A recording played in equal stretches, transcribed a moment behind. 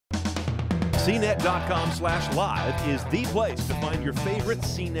CNET.com/live is the place to find your favorite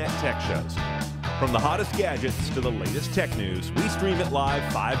CNET tech shows. From the hottest gadgets to the latest tech news, we stream it live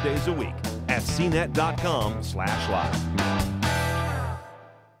 5 days a week at CNET.com/live.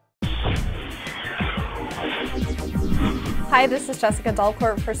 Hi, this is Jessica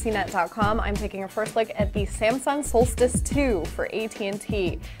Dalcourt for CNET.com. I'm taking a first look at the Samsung Solstice 2 for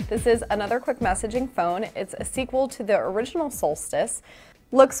AT&T. This is another quick messaging phone. It's a sequel to the original Solstice.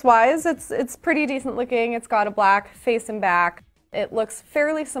 Looks-wise, it's pretty decent looking. It's got a black face and back. It looks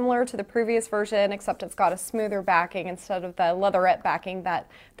fairly similar to the previous version, except it's got a smoother backing instead of the leatherette backing that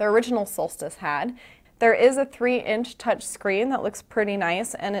the original Solstice had. There is a 3-inch touch screen that looks pretty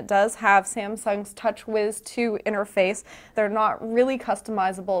nice, and it does have Samsung's TouchWiz 2 interface. They're not really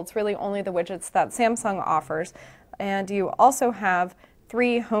customizable. It's really only the widgets that Samsung offers. And you also have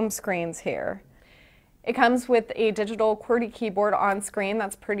 3 home screens here. It comes with a digital QWERTY keyboard on screen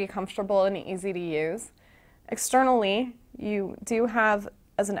that's pretty comfortable and easy to use. Externally, you do have,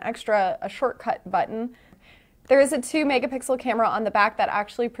 as an extra, a shortcut button. There is a 2-megapixel camera on the back that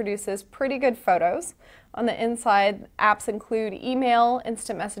actually produces pretty good photos. On the inside, apps include email,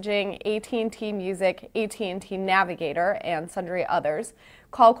 instant messaging, AT&T Music, AT&T Navigator, and sundry others.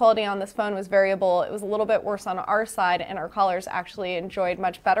 Call quality on this phone was variable. It was a little bit worse on our side, and our callers actually enjoyed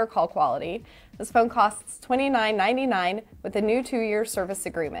much better call quality. This phone costs $29.99 with a new 2-year service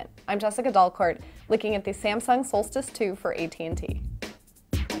agreement. I'm Jessica Dalcourt, looking at the Samsung Solstice 2 for AT&T.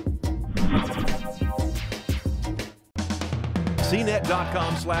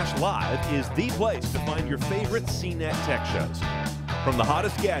 CNET.com/live is the place to find your favorite CNET tech shows. From the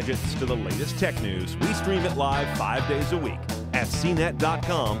hottest gadgets to the latest tech news, we stream it live 5 days a week at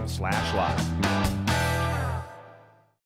CNET.com/live.